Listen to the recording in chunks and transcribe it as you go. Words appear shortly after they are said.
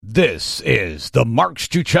This is the Mark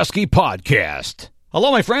Struczewski Podcast.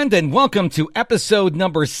 Hello, my friend, and welcome to episode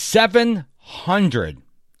number 700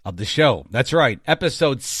 of the show. That's right,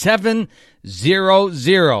 episode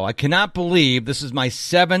 700. I cannot believe this is my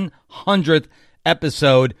 700th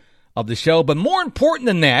episode of the show. But more important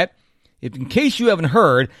than that, if in case you haven't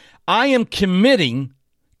heard, I am committing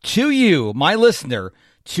to you, my listener,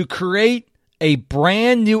 to create a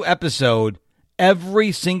brand new episode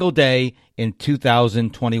every single day in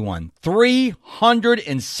 2021.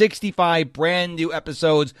 365 brand new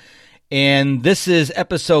episodes, and this is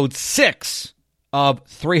episode 6 of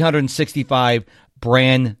 365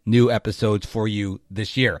 brand new episodes for you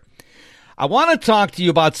this year. I want to talk to you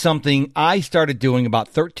about something I started doing about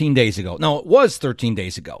 13 days ago. No, it was 13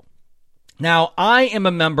 days ago. Now, I am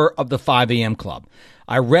a member of the 5 a.m. Club.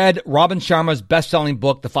 I read Robin Sharma's best-selling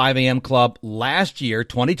book, The 5 a.m. Club, last year,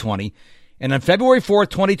 2020, and on February 4th,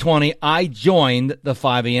 2020, I joined the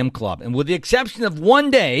 5 a.m. Club. And with the exception of one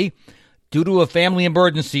day, due to a family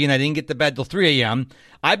emergency, and I didn't get to bed till 3 a.m.,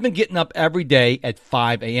 I've been getting up every day at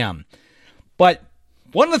 5 a.m. But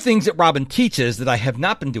one of the things that Robin teaches that I have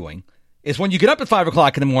not been doing is when you get up at 5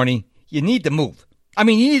 o'clock in the morning, you need to move. I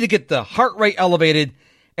mean, you need to get the heart rate elevated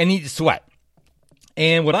and you need to sweat.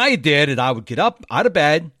 And what I did is I would get up out of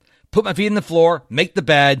bed, put my feet on the floor, make the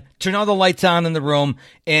bed, turn all the lights on in the room,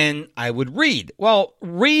 and I would read. Well,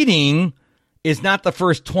 reading is not the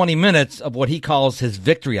first 20 minutes of what he calls his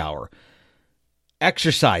victory hour.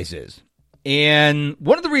 Exercises. And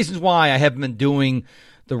one of the reasons why I haven't been doing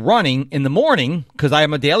the running in the morning, because I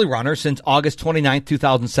am a daily runner since August 29th,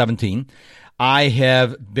 2017, I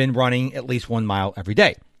have been running at least 1 mile every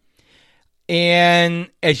day. And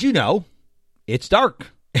as you know, it's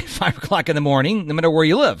dark at 5 o'clock in the morning, no matter where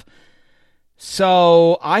you live.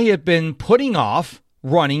 So I have been putting off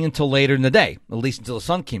running until later in the day, at least until the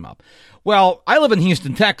sun came up. Well, I live in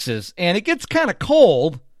Houston, Texas, and it gets kind of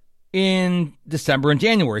cold in December and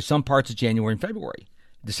January, some parts of January and February.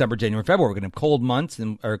 December, January, February, we're going to have cold months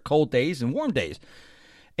or cold days and warm days.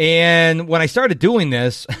 And when I started doing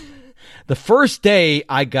this, the first day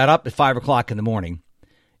I got up at 5 o'clock in the morning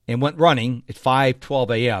and went running at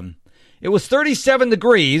 5:12 a.m., it was 37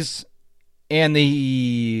 degrees, and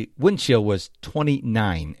the wind chill was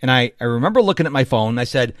 29. And I remember looking at my phone, and I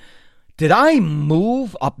said, did I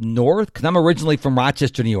move up north? Because I'm originally from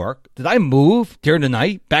Rochester, New York. Did I move during the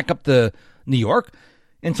night back up to New York?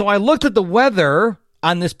 And so I looked at the weather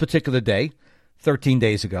on this particular day, 13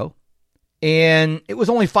 days ago, and it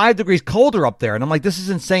was only 5 degrees colder up there. And I'm like, this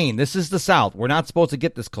is insane. This is the South. We're not supposed to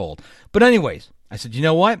get this cold. But anyways, I said, you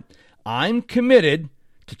know what? I'm committed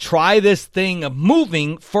to try this thing of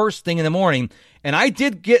moving first thing in the morning. And I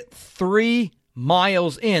did get 3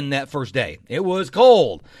 miles in that first day. It was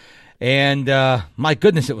cold. And my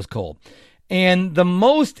goodness, it was cold. And the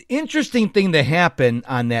most interesting thing that happened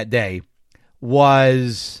on that day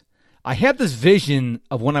was I had this vision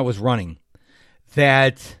of when I was running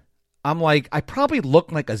that I'm like, I probably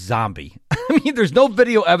looked like a zombie. I mean, there's no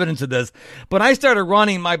video evidence of this, but I started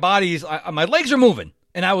running, my legs are moving,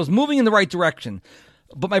 and I was moving in the right direction.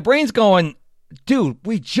 But my brain's going, dude,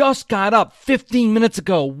 we just got up 15 minutes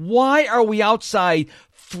ago. Why are we outside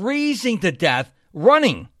freezing to death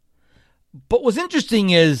running? But what's interesting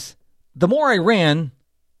is the more I ran,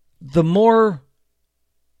 the more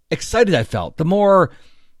excited I felt. The more,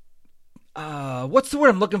 what's the word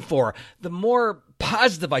I'm looking for? The more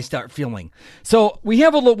positive I start feeling. So we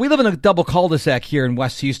live in a double cul-de-sac here in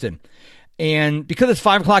West Houston. And because it's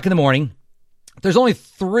 5 o'clock in the morning, there's only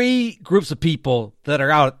 3 groups of people that are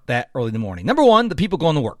out that early in the morning. Number 1, the people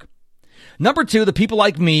going to work. Number 2, the people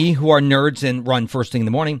like me who are nerds and run first thing in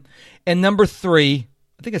the morning. And number 3,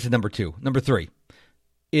 I think I said number 2. Number 3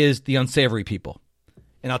 is the unsavory people.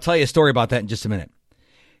 And I'll tell you a story about that in just a minute.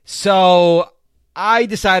 So I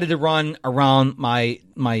decided to run around my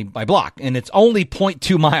block, and it's only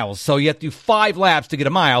 0.2 miles. So you have to do 5 laps to get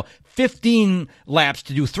a mile, 15 laps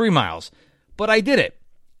to do 3 miles. But I did it.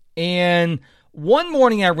 And one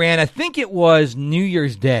morning I ran, I think it was New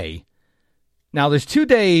Year's Day. Now, there's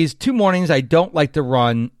 2 mornings I don't like to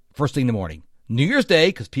run first thing in the morning. New Year's Day,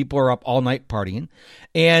 because people are up all night partying,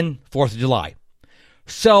 and 4th of July.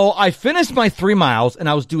 So I finished my 3 miles, and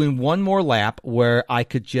I was doing one more lap where I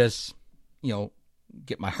could just,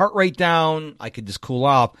 get my heart rate down. I could just cool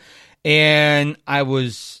off. And I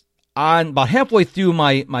was on about halfway through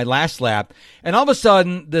my last lap, and all of a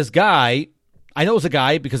sudden, this guy, I know it was a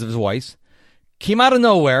guy because of his voice, came out of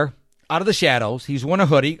nowhere, out of the shadows. He's wearing a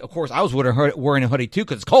hoodie. Of course, I was wearing a hoodie too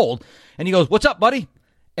because it's cold. And he goes, "What's up, buddy?"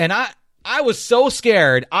 And I was so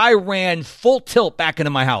scared, I ran full tilt back into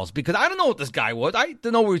my house because I don't know what this guy was. I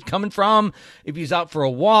didn't know where he was coming from. If he was out for a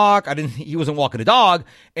walk, he wasn't walking a dog.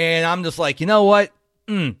 And I'm just like, you know what?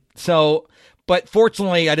 But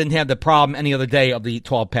fortunately, I didn't have the problem any other day of the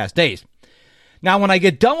 12 past days. Now, when I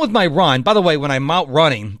get done with my run, by the way, when I'm out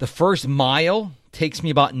running, the first mile takes me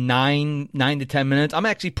about 9 to 10 minutes. I'm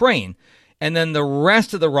actually praying. And then the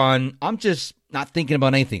rest of the run, I'm just not thinking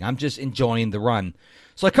about anything. I'm just enjoying the run.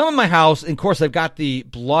 So I come in my house, and of course, I've got the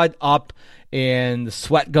blood up and the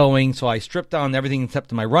sweat going. So I strip down everything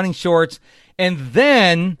except my running shorts. And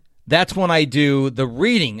then that's when I do the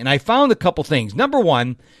reading. And I found a couple things. Number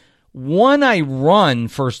one, when I run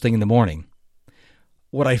first thing in the morning,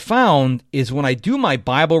 what I found is when I do my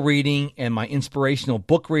Bible reading and my inspirational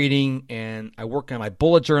book reading and I work on my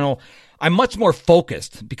bullet journal, I'm much more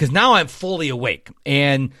focused because now I'm fully awake.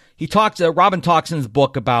 And Robin talks in his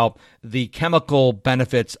book about the chemical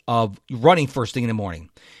benefits of running first thing in the morning.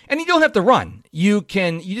 And you don't have to run. You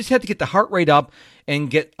just have to get the heart rate up and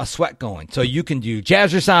get a sweat going. So you can do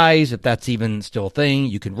jazzercise if that's even still a thing.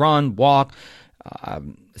 You can run, walk,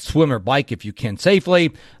 swim or bike if you can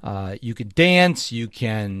safely. You can dance. You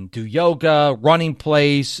can do yoga, running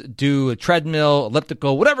place, do a treadmill,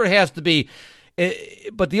 elliptical, whatever it has to be.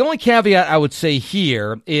 But the only caveat I would say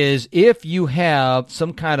here is if you have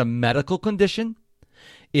some kind of medical condition,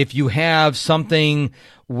 if you have something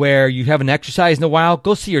where you haven't exercised in a while,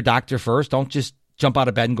 go see your doctor first. Don't just jump out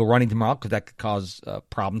of bed and go running tomorrow because that could cause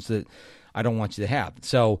problems that I don't want you to have.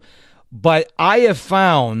 But I have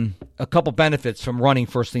found a couple benefits from running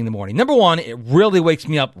first thing in the morning. Number one, it really wakes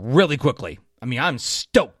me up really quickly. I mean, I'm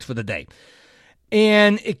stoked for the day.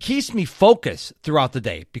 And it keeps me focused throughout the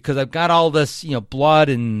day because I've got all this, blood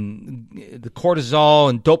and the cortisol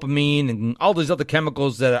and dopamine and all these other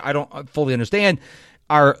chemicals that I don't fully understand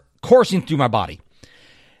are coursing through my body.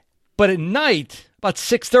 But at night, about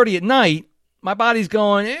 6:30 at night, my body's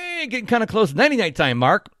going, getting kind of close to night time,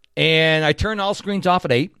 Mark. And I turn all screens off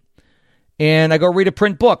at 8. And I go read a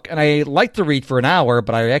print book. And I like to read for an hour,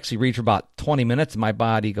 but I actually read for about 20 minutes. And my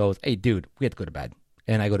body goes, hey, dude, we have to go to bed.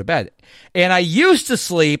 And I go to bed. And I used to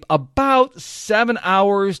sleep about 7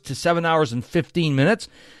 hours to 7 hours and 15 minutes.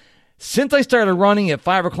 Since I started running at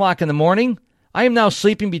 5 o'clock in the morning, I am now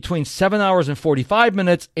sleeping between 7 hours and 45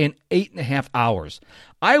 minutes and 8.5 hours.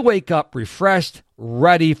 I wake up refreshed,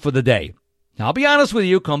 ready for the day. Now, I'll be honest with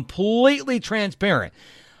you, completely transparent.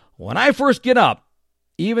 When I first get up,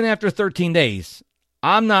 even after 13 days,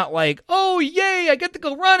 I'm not like, oh, yay, I get to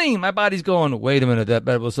go running. My body's going, wait a minute, that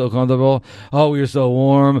bed was so comfortable. Oh, you're so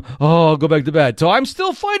warm. Oh, I'll go back to bed. So I'm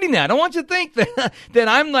still fighting that. I don't want you to think that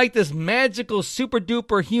I'm like this magical, super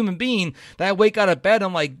duper human being that I wake out of bed.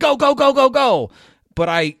 I'm like, go, go, go, go, go. But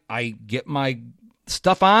I get my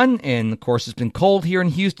stuff on, and of course it's been cold here in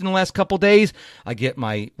Houston the last couple days. I get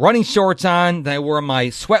my running shorts on, then I wear my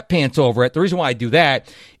sweatpants over it. The reason why I do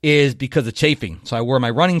that is because of chafing. So I wear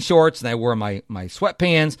my running shorts, and I wear my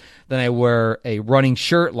sweatpants, then I wear a running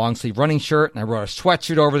shirt, long sleeve running shirt, and I wear a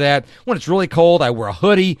sweatshirt over that. When it's really cold, I wear a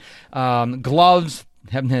hoodie, gloves.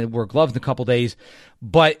 Haven't had to wear gloves in a couple days,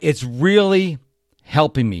 but it's really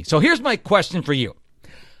helping me. So here's my question for you.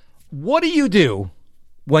 What do you do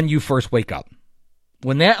when you first wake up?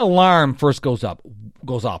 When that alarm first goes off,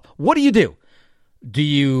 what do you do? Do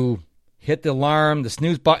you hit the alarm, the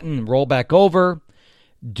snooze button, and roll back over?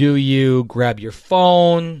 Do you grab your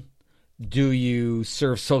phone? Do you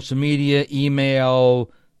surf social media, email,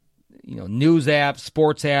 news apps,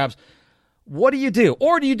 sports apps? What do you do?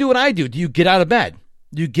 Or do you do what I do? Do you get out of bed?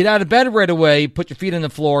 Do you get out of bed right away, put your feet on the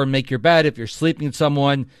floor, and make your bed? If you're sleeping with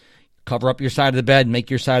someone, cover up your side of the bed, make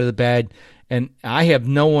your side of the bed. And I have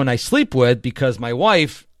no one I sleep with because my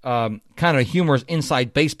wife, kind of a humorous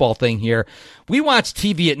inside baseball thing here. We watch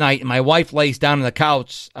TV at night, and my wife lays down on the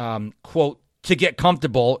couch, quote, to get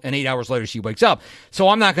comfortable, and 8 hours later she wakes up. So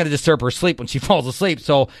I'm not going to disturb her sleep when she falls asleep.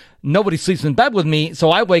 So nobody sleeps in bed with me.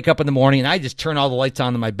 So I wake up in the morning, and I just turn all the lights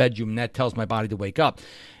on in my bedroom, and that tells my body to wake up.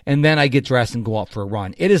 And then I get dressed and go out for a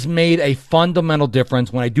run. It has made a fundamental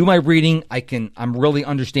difference. When I do my reading, I'm really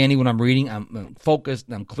understanding what I'm reading. I'm focused,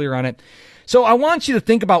 and I'm clear on it. So I want you to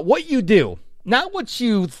think about what you do, not what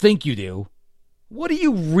you think you do. What do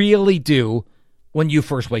you really do when you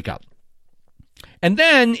first wake up? And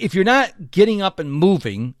then if you're not getting up and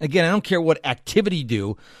moving, again, I don't care what activity you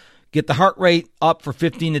do, get the heart rate up for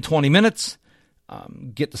 15 to 20 minutes,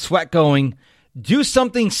 get the sweat going, do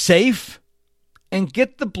something safe, and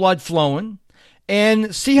get the blood flowing,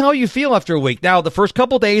 and see how you feel after a week. Now, the first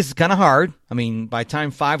couple of days is kind of hard. I mean, by the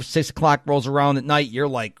time 5 or 6 o'clock rolls around at night, you're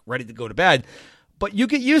like ready to go to bed, but you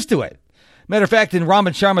get used to it. Matter of fact, in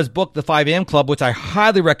Raman Sharma's book, The 5 a.m. Club, which I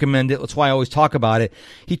highly recommend it, that's why I always talk about it,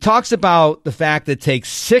 he talks about the fact that it takes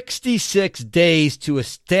 66 days to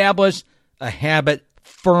establish a habit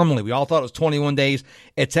firmly. We all thought it was 21 days.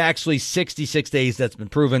 It's actually 66 days. That's been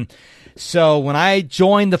proven. So when I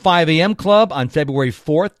joined the 5 a.m. Club on February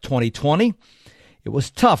 4th, 2020, it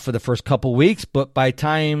was tough for the first couple weeks, but by the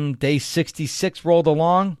time day 66 rolled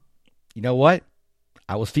along, you know what?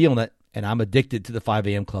 I was feeling it, and I'm addicted to the 5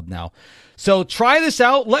 a.m. Club now. So try this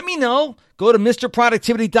out. Let me know. Go to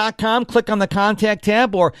MrProductivity.com, click on the contact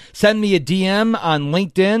tab, or send me a DM on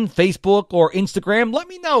LinkedIn, Facebook, or Instagram. Let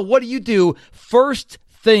me know, what do you do first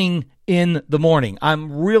thing in the morning?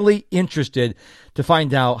 I'm really interested to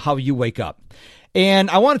find out how you wake up. And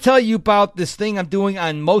I want to tell you about this thing I'm doing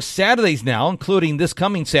on most Saturdays now, including this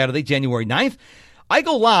coming Saturday, January 9th. I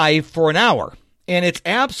go live for an hour, and it's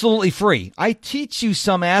absolutely free. I teach you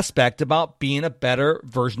some aspect about being a better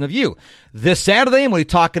version of you. This Saturday, I'm going to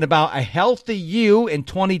be talking about a healthy you in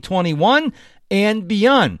 2021 and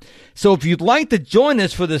beyond. So if you'd like to join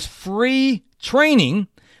us for this free training,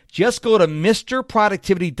 just go to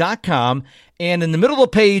MrProductivity.com, and in the middle of the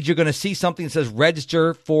page, you're going to see something that says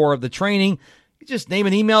register for the training. You just name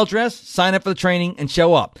an email address, sign up for the training, and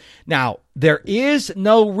show up. Now, there is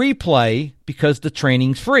no replay because the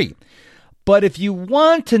training's free. But if you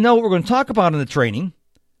want to know what we're going to talk about in the training,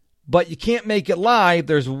 but you can't make it live,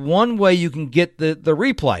 there's one way you can get the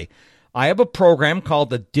replay. I have a program called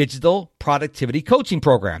the Digital Productivity Coaching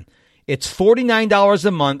Program. It's $49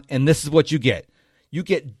 a month, and this is what you get. You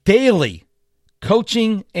get daily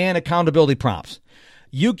coaching and accountability prompts.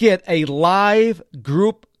 You get a live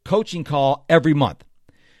group coaching call every month.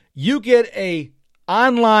 You get an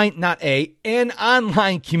online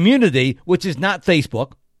community, which is not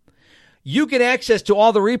Facebook. You get access to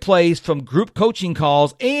all the replays from group coaching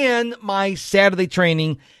calls and my Saturday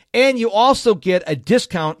training, and you also get a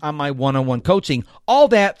discount on my one-on-one coaching. All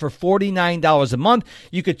that for $49 a month.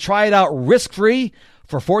 You could try it out risk-free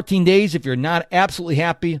for 14 days. If you're not absolutely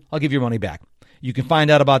happy, I'll give you your money back. You can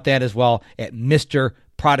find out about that as well at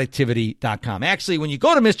MrProductivity.com. Actually, when you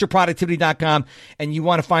go to MrProductivity.com and you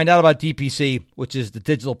want to find out about DPC, which is the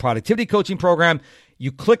Digital Productivity Coaching Program,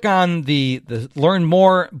 you click on the Learn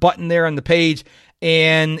More button there on the page,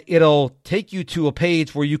 and it'll take you to a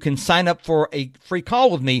page where you can sign up for a free call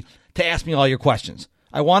with me to ask me all your questions.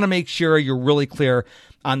 I want to make sure you're really clear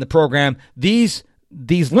on the program. These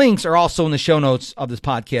links are also in the show notes of this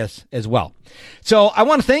podcast as well. So I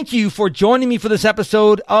want to thank you for joining me for this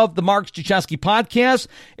episode of the Mark Struczewski Podcast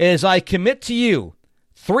as I commit to you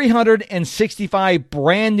 365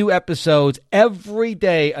 brand new episodes every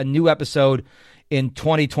day, a new episode in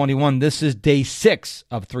 2021. This is day 6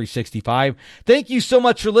 of 365. Thank you so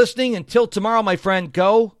much for listening. Until tomorrow, my friend,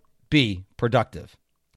 go be productive.